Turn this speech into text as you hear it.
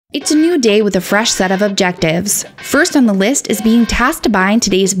It's a new day with a fresh set of objectives. First on the list is being tasked to buy in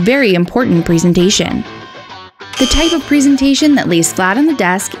today's very important presentation. The type of presentation that lays flat on the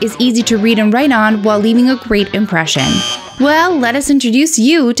desk is easy to read and write on while leaving a great impression. Well, let us introduce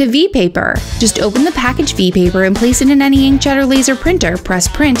you to V-Paper. Just open the packaged V-Paper and place it in any inkjet or laser printer, press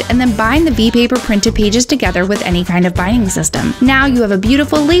print, and then bind the V-Paper printed pages together with any kind of binding system. Now you have a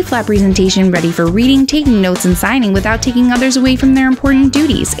beautiful lay-flat presentation ready for reading, taking notes, and signing without taking others away from their important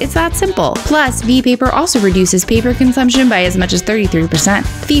duties. It's that simple. Plus, V-Paper also reduces paper consumption by as much as 33%.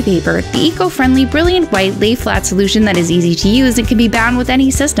 V-Paper, the eco-friendly, brilliant white lay-flat solution that is easy to use and can be bound with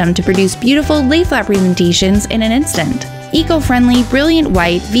any system to produce beautiful lay-flat presentations in an instant. Eco-friendly, brilliant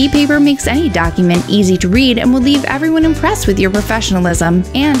white, V-Paper makes any document easy to read and will leave everyone impressed with your professionalism.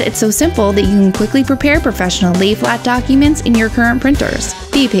 And it's so simple that you can quickly prepare professional lay-flat documents in your current printers.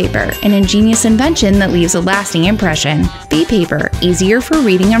 V-Paper, an ingenious invention that leaves a lasting impression. V-Paper, easier for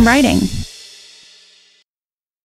reading and writing.